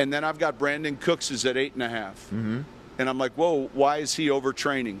 And then I've got Brandon Cooks is at 8.5. And I'm like, whoa, why is he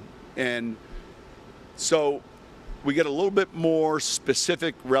overtraining? And so we get a little bit more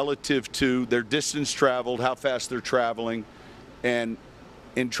specific relative to their distance traveled, how fast they're traveling, and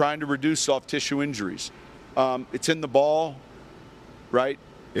in trying to reduce soft tissue injuries. It's in the ball, right?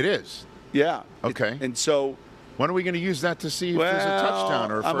 it is. Yeah. Okay. And so when are we going to use that to see if there's a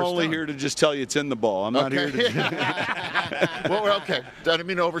touchdown or a first I'm only down? here to just tell you it's in the ball. I'm not here to. Well, okay. Doesn't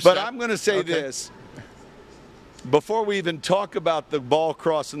mean to overstep. But I'm going to say this. Before we even talk about the ball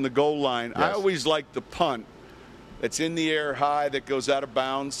crossing the goal line, I always like the punt that's in the air high that goes out of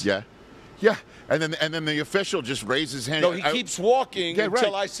bounds. Yeah. And then the official just raises his hand. No, he keeps walking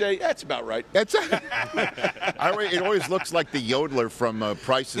until right. I say, that's about right. That's it always looks like the yodeler from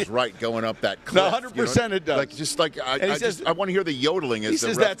Price is Right going up that cliff. No, 100% it does. I want to hear the yodeling. He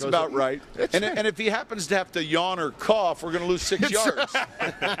says that's about right. And if he happens to have to yawn or cough, we're going to lose 6 yards.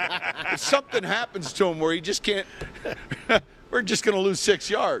 If something happens to him where he just can't, we're just going to lose 6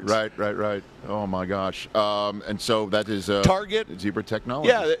 yards. Right. Oh, my gosh. And so that is Target. Zebra Technology.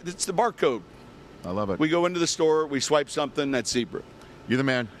 Yeah, it's the barcode. I love it. We go into the store, we swipe something, that's Zebra. You're the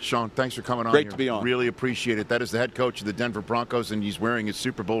man, Sean. Thanks for coming on. Great to be on. Really appreciate it. That is the head coach of the Denver Broncos, and he's wearing his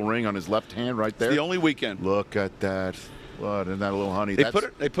Super Bowl ring on his left hand right there. It's the only weekend. Look at that. What, isn't that a little honey? They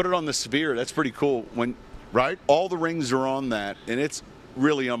put it on the sphere. That's pretty cool. Right? All the rings are on that, and it's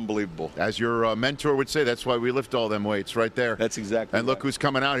really unbelievable. As your mentor would say, that's why we lift all them weights right there. That's exactly And look who's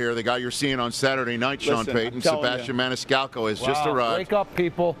coming out here. The guy you're seeing on Saturday night, Sean Payton. Sebastian Maniscalco has just arrived. Wake up,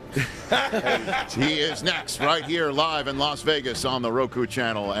 people. He is next right here live in Las Vegas on the Roku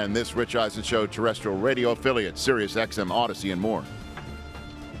channel and this Rich Eisen Show terrestrial radio affiliate, Sirius XM, Odyssey, and more.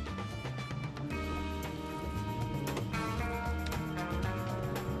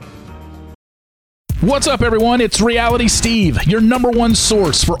 What's up, everyone? It's Reality Steve, your #1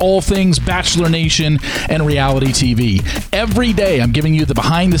 source for all things Bachelor Nation and reality TV. Every day, I'm giving you the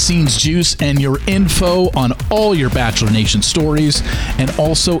behind-the-scenes juice and your info on all your Bachelor Nation stories, and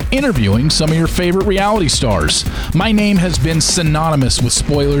also interviewing some of your favorite reality stars. My name has been synonymous with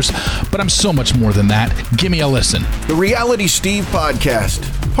spoilers, but I'm so much more than that. Give me a listen. The Reality Steve Podcast,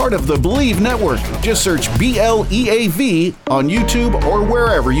 part of the Believe Network. Just search BLEAV on YouTube or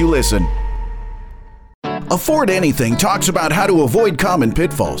wherever you listen. Afford Anything talks about how to avoid common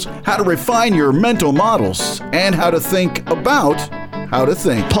pitfalls, how to refine your mental models, and how to think about how to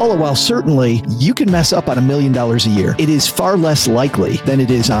think. Paula, while certainly you can mess up on $1 million a year, it is far less likely than it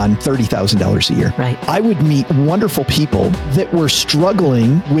is on $30,000 a year. Right. I would meet wonderful people that were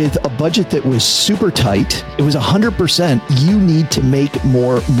struggling with a budget that was super tight. It was 100% you need to make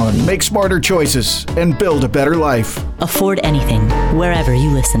more money. Make smarter choices and build a better life. Afford Anything, wherever you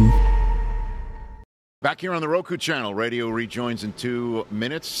listen. Back here on the Roku channel, radio rejoins in 2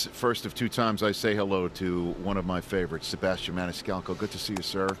 minutes. First of 2 times I say hello to one of my favorites, Sebastian Maniscalco. Good to see you,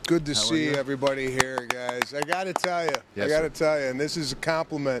 sir. Good to see everybody here, guys. I got to tell you, and this is a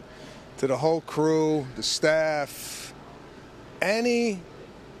compliment to the whole crew, the staff, any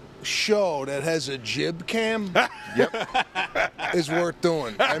show that has a jib cam is worth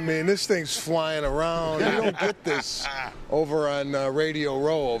doing. I mean, this thing's flying around. You don't get this over on Radio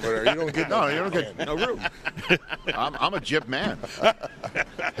Row over there. You don't get no room. I'm a jib man.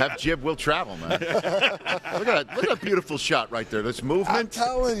 Have jib will travel, man. Look at that beautiful shot right there. This movement. I'm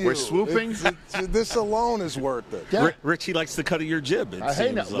telling you, we're swooping. This alone is worth it. Yeah. Richie likes the cut of your jib.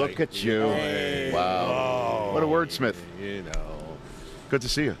 Hey, now look at you. Hey. Wow. Oh, what a wordsmith. You know. Good to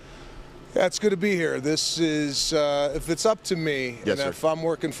see you. Yeah, it's good to be here. This is, if it's up to me, if I'm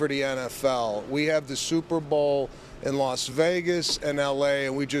working for the NFL, we have the Super Bowl in Las Vegas and L.A.,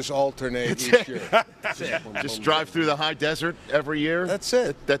 and we just alternate each year. Just drive through the high desert every year? That's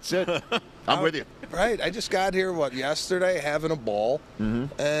it. That's it. I'm with you. Right. I just got here, yesterday, having a ball,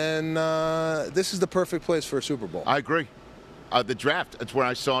 and this is the perfect place for a Super Bowl. I agree. The draft, that's where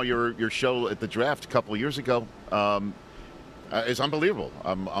I saw your show at the draft a couple of years ago. It's unbelievable.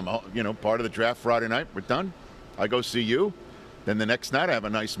 I'm part of the draft Friday night. We're done. I go see you. Then the next night I have a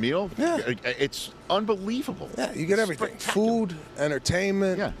nice meal. Yeah. It's unbelievable. Yeah, you get everything. Food,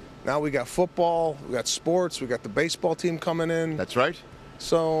 entertainment. Yeah. Now we got football, we got sports, we got the baseball team coming in. That's right.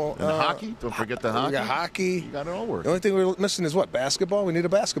 So and the hockey. Don't forget the hockey. We got hockey. You got it all working. The only thing we're missing is what? Basketball. We need a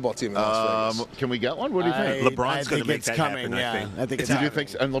basketball team in Las Vegas. Can we get one? What do you think? LeBron's going to make that happen. Yeah, I think it's Do you happening. think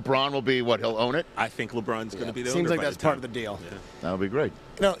so? And LeBron will be what? He'll own it. I think LeBron's going to be the Seems owner like by that's the part time. of the deal. Yeah. That would be great.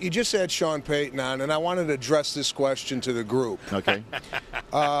 You just had Sean Payton on, and I wanted to address this question to the group. Okay.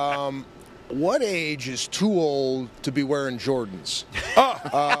 What age is too old to be wearing Jordans?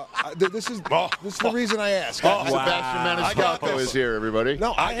 This is the reason I ask. Sebastian Maniscalco is here, everybody.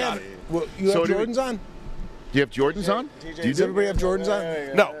 No, I have. Well, you have Jordans on? Do you have Jordans on? Does everybody have Jordans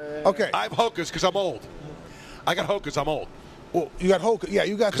on? No. Okay. I have Hokas because I'm old. I got Hokas. I'm old. Well, you got Hoka. Yeah,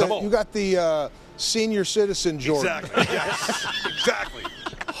 you got the senior citizen Jordan. Exactly. Yes. Exactly.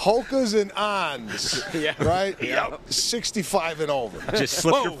 Hokas and ons, right? Yep. 65 and over. Just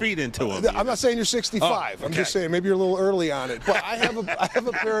slip your feet into them. I'm not saying you're 65. I'm just saying maybe you're a little early on it. But I have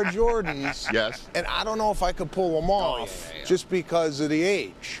a pair of Jordans. Yes. And I don't know if I could pull them off just because of the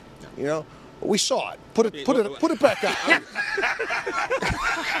age. You know, we saw it. Put it back on.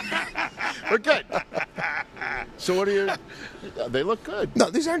 We're good. So what are your? They look good. No,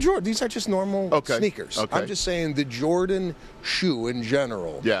 these aren't Jordan. See, just normal sneakers. Okay. I'm just saying the Jordan shoe in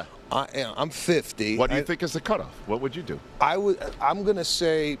general. Yeah. I'm 50. What do you think is the cutoff? What would you do? I'm gonna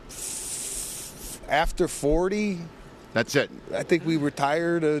say after 40. That's it. I think we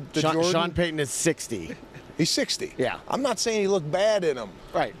retired the Jordan. Sean Payton is 60. He's 60. Yeah. I'm not saying he looked bad in them.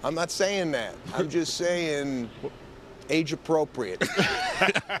 Right. I'm not saying that. I'm just saying age appropriate.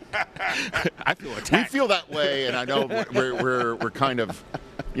 I feel attacked. We feel that way, and I know we're kind of,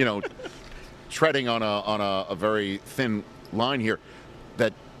 treading on a very thin line here,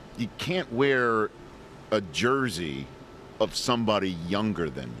 that you can't wear a jersey of somebody younger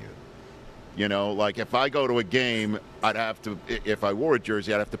than you. Like if I go to a game, I'd have to, if I wore a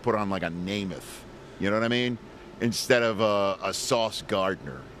jersey, I'd have to put on like a Namath. You know what I mean? Instead of a Sauce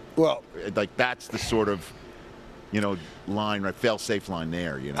Gardner. Well, like that's the sort of, line, right, fail-safe line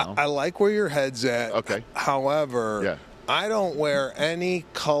there, I like where your head's at. Okay. However, I don't wear any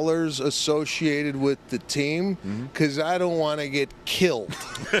colors associated with the team because I don't want to get killed.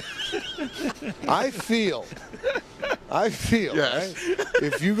 I feel, right?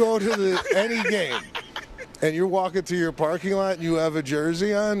 If you go to any game and you're walking to your parking lot and you have a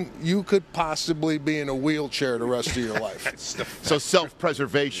jersey on, you could possibly be in a wheelchair the rest of your life. So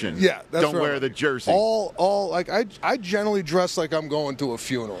self-preservation. Yeah, that's don't right. wear the jersey. All like I generally dress like I'm going to a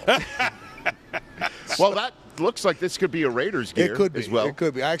funeral. Well, that looks like this could be a Raiders gear. It could be as well. It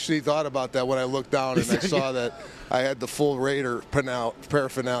could be. I actually thought about that when I looked down and I saw that I had the full Raider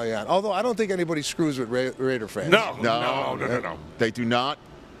paraphernalia on. Although I don't think anybody screws with Raider fans. No. They do not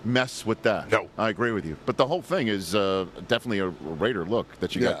mess with that. No. I agree with you. But the whole thing is definitely a Raider look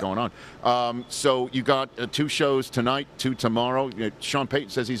that you got going on. So you got 2 shows tonight, 2 tomorrow. Sean Payton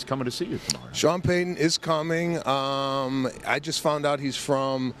says he's coming to see you tomorrow. Sean Payton is coming. I just found out he's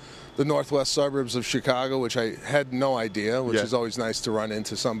from the northwest suburbs of Chicago, which I had no idea, which is always nice to run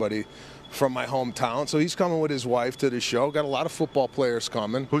into somebody from my hometown. So he's coming with his wife to the show. Got a lot of football players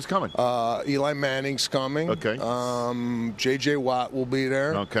coming. Who's coming? Eli Manning's coming. Okay. J.J. Watt will be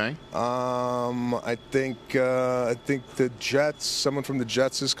there. Okay. I think the Jets. Someone from the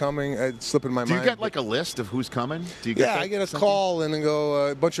Jets is coming. It's slipping my mind. Do you get like a list of who's coming? Do you get I get a call and then go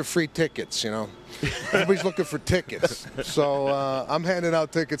a bunch of free tickets. Everybody's looking for tickets. So I'm handing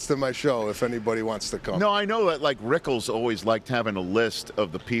out tickets to my show if anybody wants to come. No, I know that like Rickles always liked having a list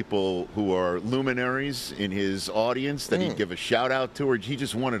of the people who are luminaries in his audience that he'd give a shout out to, or he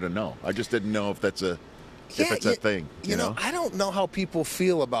just wanted to know. I just didn't know if that's a thing. You know, I don't know how people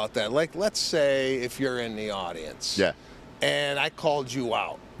feel about that. Like, let's say if you're in the audience, and I called you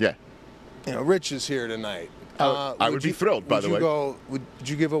out. Yeah. Rich is here tonight. I would be thrilled, by the way. Would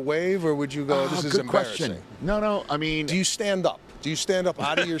you give a wave, or would you go, this is good embarrassing? Question. No, I mean... Do you stand up? Do you stand up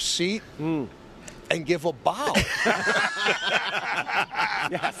out of your seat and give a bow?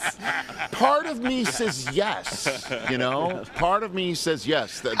 Yes. Part of me says yes, Part of me says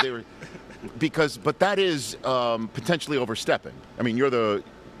yes. That they were, but that is potentially overstepping. I mean, you're the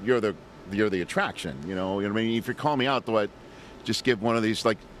attraction, I mean, if you call me out, though, I'd just give one of these,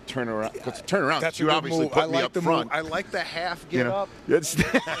 like, turn around. That's you a good obviously move. put me up front. I like the half get up. It's the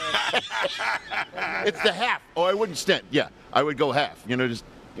half. Oh, I wouldn't stand. Yeah, I would go half. Just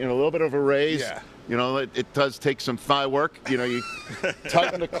a little bit of a raise. Yeah. It does take some thigh work. You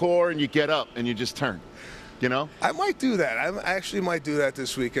tighten the core and you get up and you just turn. You know, I might do that. I actually might do that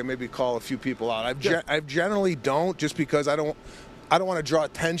this week and maybe call a few people out. I generally don't, just because I don't want to draw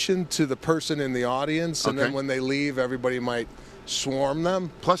attention to the person in the audience, and then when they leave, everybody might swarm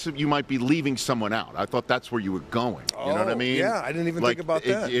them. Plus, you might be leaving someone out. I thought that's where you were going. You know what I mean? Yeah, I didn't even think about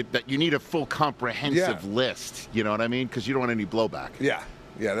that. That you need a full comprehensive list. You know what I mean? Because you don't want any blowback. Yeah.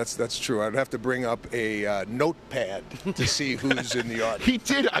 Yeah, that's true. I'd have to bring up a notepad to see who's in the audience. He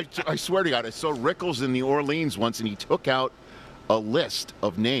did. I swear to God, I saw Rickles in New Orleans once, and he took out a list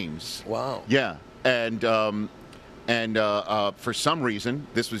of names. Wow. Yeah, and for some reason,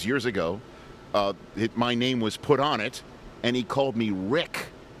 this was years ago, my name was put on it, and he called me Rick.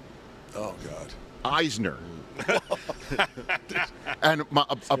 Oh God. Eisner. And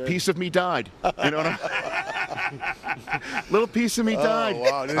a piece of me died. You know what I'm Little piece of me died.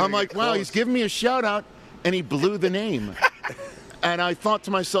 Wow. I'm like, wow, he's giving me a shout out, and he blew the name. And I thought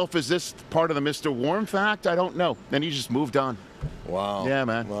to myself, is this part of the Mr. Warm fact? I don't know. And he just moved on. Wow. Yeah,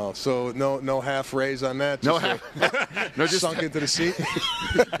 man. Wow. So no half raise on that? No half. No, just sunk into the seat?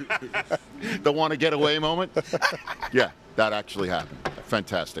 The want to get away moment? Yeah, that actually happened.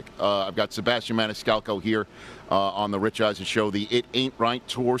 Fantastic. I've got Sebastian Maniscalco here on the Rich Eisen Show. The It Ain't Right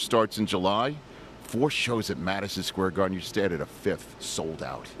Tour starts in July. 4 shows at Madison Square Garden. You stayed at a 5th, sold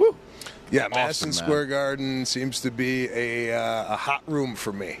out. Woo. Yeah, Awesome, Madison Square Garden seems to be a hot room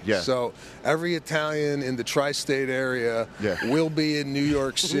for me. Yeah. So every Italian in the tri-state area will be in New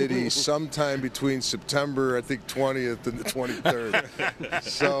York City sometime between September, I think, 20th and the 23rd.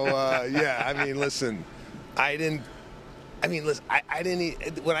 So, I mean, listen, when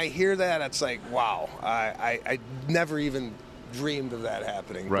I hear that, it's like, wow, I never even dreamed of that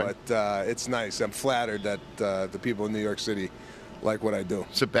happening. Right. But it's nice. I'm flattered that the people in New York City like what I do.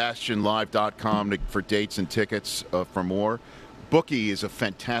 SebastianLive.com for dates and tickets for more. Bookie is a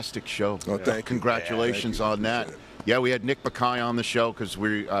fantastic show. Oh, thank you. Congratulations on that. Yeah, we had Nick Bakay on the show because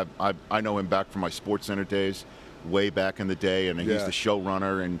I know him back from my SportsCenter days, way back in the day, and he's the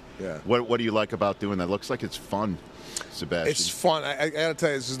showrunner. And what do you like about doing that? Looks like it's fun, Sebastian. It's fun. I got to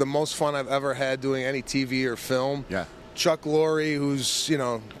tell you, this is the most fun I've ever had doing any TV or film. Yeah. Chuck Lorre, who's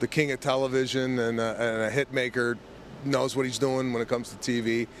the king of television and a hit maker, knows what he's doing when it comes to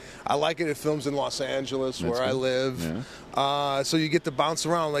TV. I like it. It films in Los Angeles, where I live. Yeah. So you get to bounce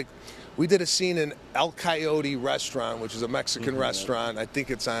around. Like, we did a scene in El Coyote Restaurant, which is a Mexican restaurant. I think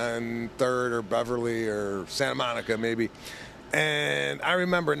it's on 3rd or Beverly or Santa Monica, maybe. And I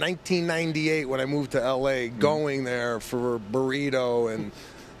remember 1998 when I moved to L.A., going there for a burrito and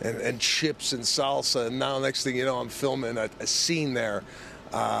chips and salsa. And now, next thing you know, I'm filming a scene there.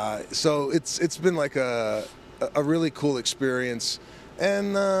 So it's been like a really cool experience, and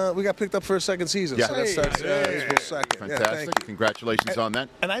we got picked up for a second season. Yeah. So that starts April 2nd. Fantastic. Yeah, thank you. Congratulations on that.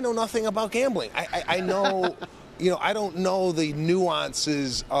 And I know nothing about gambling. I know, I don't know the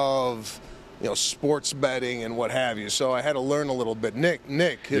nuances of, sports betting and what have you. So I had to learn a little bit. Nick,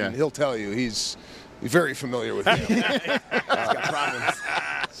 and he'll tell you, he's very familiar with gambling. He's got problems.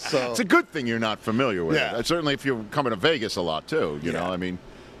 So it's a good thing you're not familiar with it. Certainly if you're coming to Vegas a lot too. You know, I mean.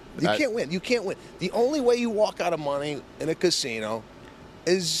 You can't win. You can't win. The only way you walk out of money in a casino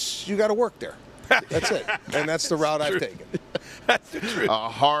is you got to work there. That's it. And that's the route I've taken. That's the truth. A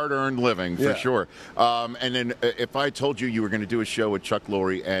hard-earned living, for sure. And then if I told you were going to do a show with Chuck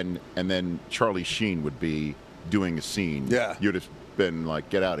Lorre and then Charlie Sheen would be doing a scene, you'd have been like,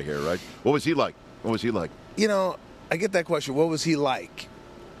 get out of here, right? What was he like? I get that question. What was he like?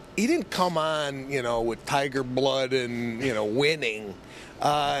 He didn't come on, with tiger blood and, winning.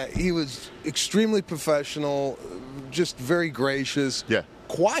 He was extremely professional, just very gracious. Yeah.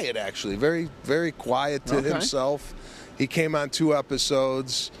 Quiet, actually. Very, very quiet to himself. He came on 2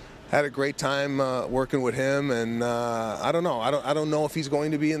 episodes. Had a great time working with him, and I don't know. I don't know if he's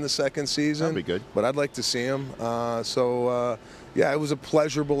going to be in the 2nd season. That'd be good. But I'd like to see him. It was a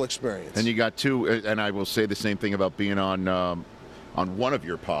pleasurable experience. And you got 2, and I will say the same thing about being on one of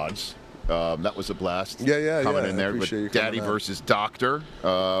your pods. That was a blast. Coming in there with Daddy versus Doctor,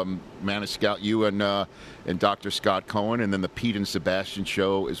 Maniscalco, you and Dr. Scott Cohen, and then the Pete and Sebastian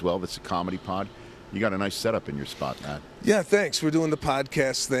show as well. That's a comedy pod. You got a nice setup in your spot, Matt. Yeah, thanks. We're doing the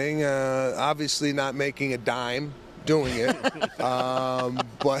podcast thing. Obviously not making a dime doing it,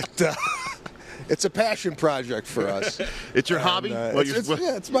 but it's a passion project for us. It's your hobby?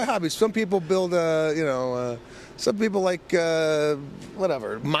 It's my hobby. Some people build, some people like,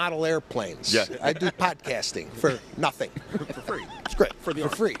 model airplanes. Yeah. I do podcasting for nothing. For free. It's great. For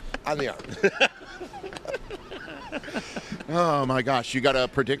free on the arm. Oh, my gosh. You got a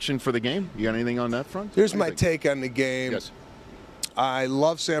prediction for the game? You got anything on that front? Here's my take on the game. Yes. I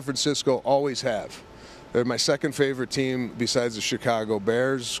love San Francisco, always have. They're my second favorite team besides the Chicago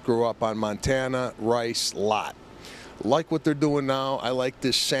Bears. Grew up on Montana, Rice, Lot. Like what they're doing now. I like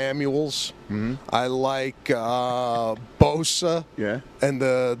this Samuels. Mm-hmm. I like Bosa. Yeah. And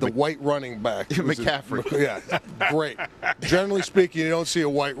the white running back. McCaffrey. Yeah, great. Generally speaking, you don't see a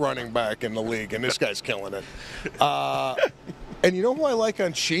white running back in the league, and this guy's killing it. And you know who I like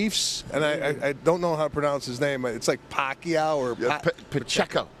on Chiefs? And I don't know how to pronounce his name. It's like Pacquiao or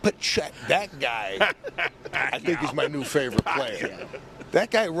Pacheco. Pacheco. That guy, I think, is my new favorite player. That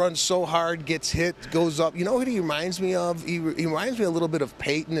guy runs so hard, gets hit, goes up. You know what he reminds me of? He reminds me a little bit of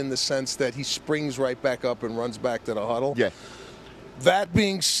Payton in the sense that he springs right back up and runs back to the huddle. Yeah. That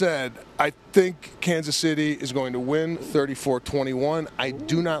being said, I think Kansas City is going to win 34-21. I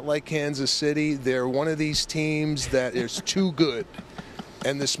do not like Kansas City. They're one of these teams that is too good.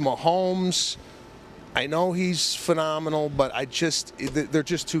 And this Mahomes, I know he's phenomenal, but they're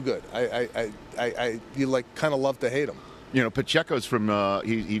just too good. You like kind of love to hate them. You know, Pacheco's from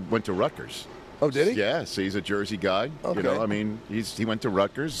he went to Rutgers. Oh, did he? Yeah, so he's a Jersey guy. Okay. You know, I mean, he went to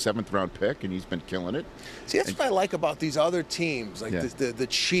Rutgers, 7th-round pick, and he's been killing it. See, that's what I like about these other teams, like the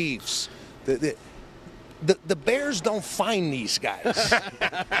Chiefs. The Bears don't find these guys.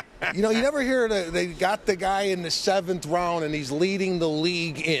 You know, you never hear they got the guy in the 7th round and he's leading the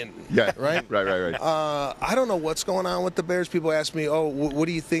league in. Yeah, right. I don't know what's going on with the Bears. People ask me, "Oh, what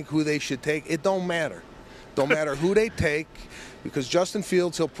do you think? Who they should take?" It don't matter. Don't matter who they take, because Justin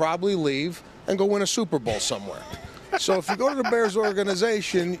Fields, he'll probably leave and go win a Super Bowl somewhere. So if you go to the Bears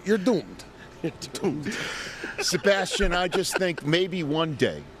organization, you're doomed. You're doomed. Sebastian, I just think maybe one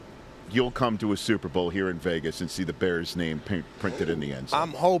day you'll come to a Super Bowl here in Vegas and see the Bears name printed in the end zone.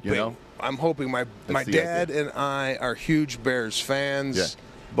 I'm hoping. You know? I'm hoping. My dad and I are huge Bears fans. Yeah.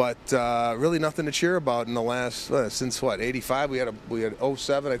 But really nothing to cheer about in the last, since what, 85? We had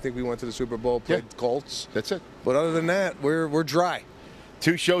 07. I think we went to the Super Bowl, played Colts. That's it. But other than that, we're dry.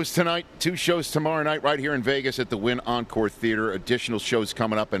 2 shows tonight, 2 shows tomorrow night right here in Vegas at the Wynn Encore Theater. Additional shows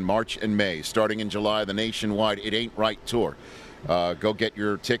coming up in March and May. Starting in July, the nationwide It Ain't Right Tour. Go get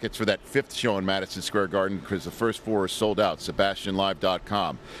your tickets for that 5th show in Madison Square Garden because the first 4 are sold out.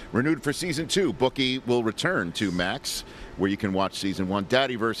 SebastianLive.com. Renewed for Season 2. Bookie will return to Max, where you can watch Season 1.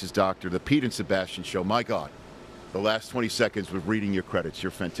 Daddy versus Doctor, the Pete and Sebastian Show. My God, the last 20 seconds was reading your credits.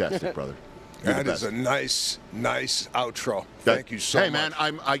 You're fantastic, brother. That is a nice outro. Thank you so much. Hey, man,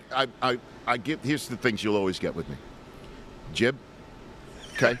 I give. Here's the things you'll always get with me: jib,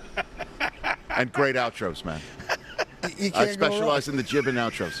 okay, and great outros, man. I specialize in the jib and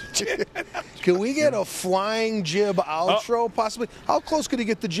outros. Can we get a flying jib outro, possibly? How close could he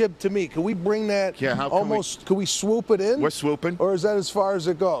get the jib to me? Can we bring that? Yeah, how can we swoop it in? We're swooping. Or is that as far as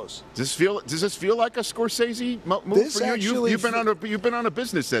it goes? Does this feel like a Scorsese move for you? You've been on a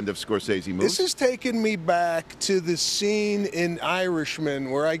business end of Scorsese moves. This has taken me back to the scene in Irishman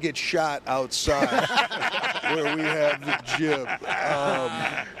where I get shot outside, where we have the jib.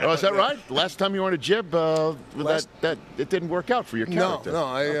 Oh, is that right? Last time you were on a jib, that it didn't work out for your character. No,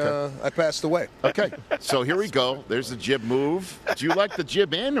 I passed away. Okay, so here we go. There's the jib move. Do you like the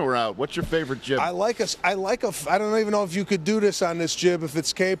jib in or out? What's your favorite jib? I don't even know if you could do this on this jib, if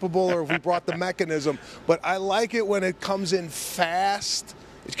it's capable or if we brought the mechanism, but I like it when it comes in fast.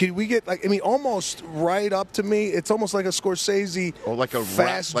 Can we get almost right up to me? It's almost like a Scorsese, or like a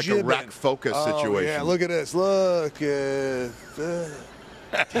fast rack, like a rack focus situation. Yeah, look at this. Look at this.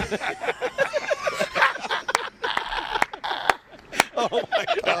 Oh my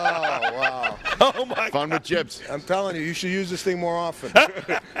God! Oh wow! Oh my! Fun with jibs. I'm telling you, you should use this thing more often.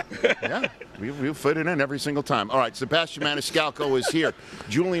 Yeah, we'll fit it in every single time. All right, Sebastian Maniscalco is here.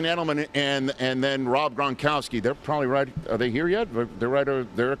 Julian Edelman and then Rob Gronkowski. They're probably right. Are they here yet? They're right.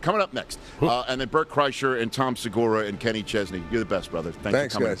 They're coming up next. And then Bert Kreischer and Tom Segura and Kenny Chesney. You're the best, brother.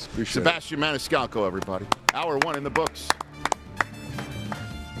 Thanks for coming. Guys. Appreciate Sebastian Maniscalco, everybody. Hour 1 in the books.